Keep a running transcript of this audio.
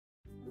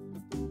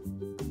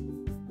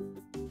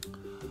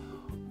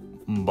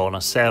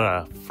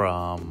Buonasera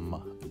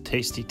from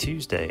Tasty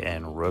Tuesday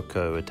and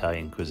Roko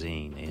Italian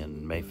Cuisine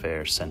in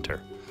Mayfair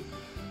Center.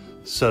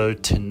 So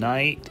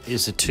tonight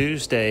is a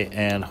Tuesday,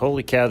 and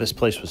holy cow, this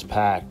place was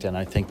packed, and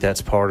I think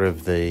that's part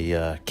of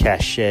the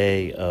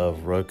cachet of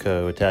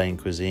Roko Italian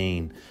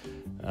Cuisine.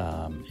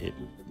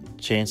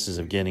 Chances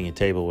of getting a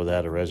table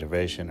without a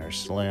reservation are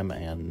slim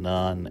and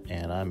none,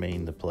 and I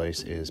mean the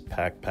place is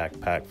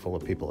packed full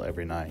of people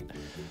every night.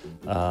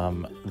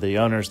 The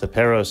owners, the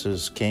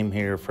Peroses, came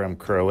here from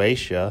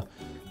Croatia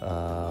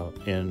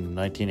in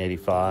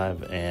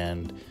 1985,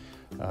 and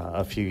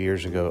a few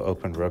years ago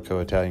opened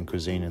Roko Italian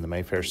Cuisine in the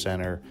Mayfair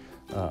Center.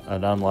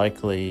 An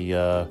unlikely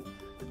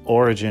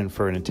origin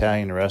for an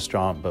Italian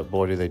restaurant, but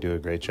boy, do they do a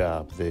great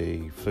job.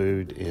 The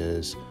food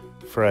is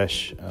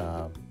fresh.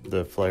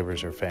 The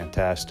flavors are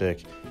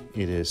fantastic.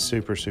 It is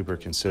super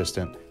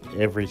consistent.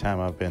 Every time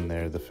I've been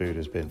there, the food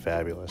has been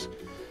fabulous.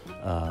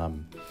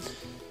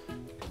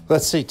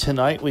 Let's see,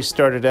 tonight we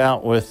started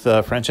out with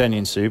French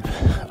onion soup,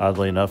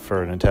 oddly enough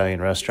for an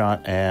Italian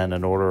restaurant, and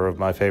an order of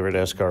my favorite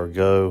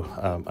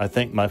escargot. I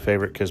think my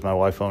favorite because my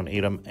wife won't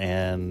eat them,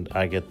 and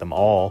I get them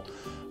all.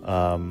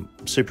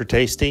 Super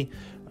tasty.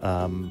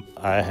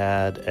 I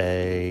had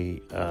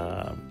a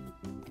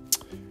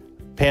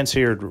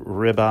pan-seared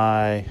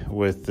ribeye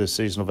with the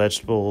seasonal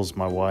vegetables.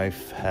 My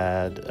wife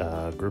had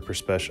a grouper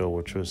special,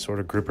 which was sort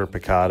of grouper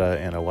piccata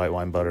and a white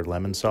wine buttered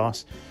lemon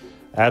sauce.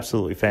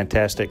 Absolutely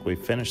fantastic. We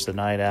finished the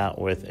night out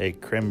with a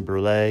creme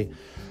brulee.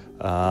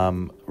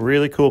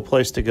 Really cool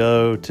place to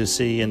go to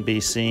see and be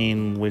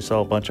seen. We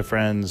saw a bunch of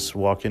friends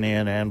walking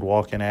in and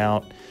walking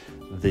out.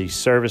 The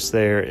service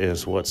there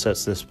is what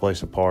sets this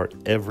place apart.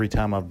 Every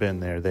time I've been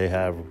there, they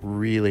have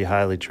really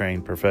highly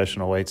trained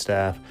professional wait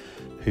staff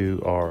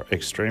who are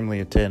extremely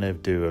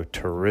attentive, do a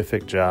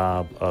terrific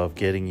job of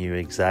getting you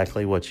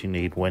exactly what you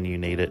need when you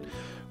need it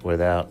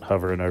without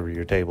hovering over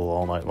your table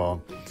all night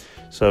long.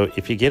 So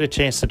if you get a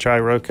chance to try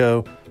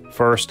Roko,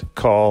 first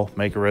call,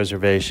 make a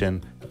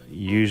reservation.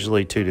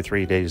 Usually 2 to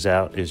 3 days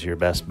out is your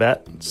best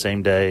bet.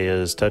 Same day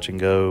is touch and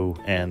go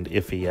and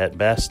iffy at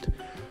best.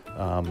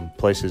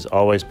 Place is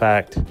always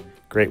packed.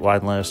 Great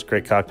wine list,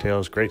 great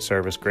cocktails, great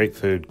service, great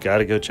food. Got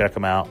to go check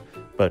them out,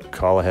 but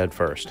call ahead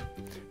first.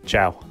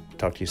 Ciao.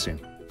 Talk to you soon.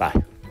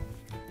 Bye.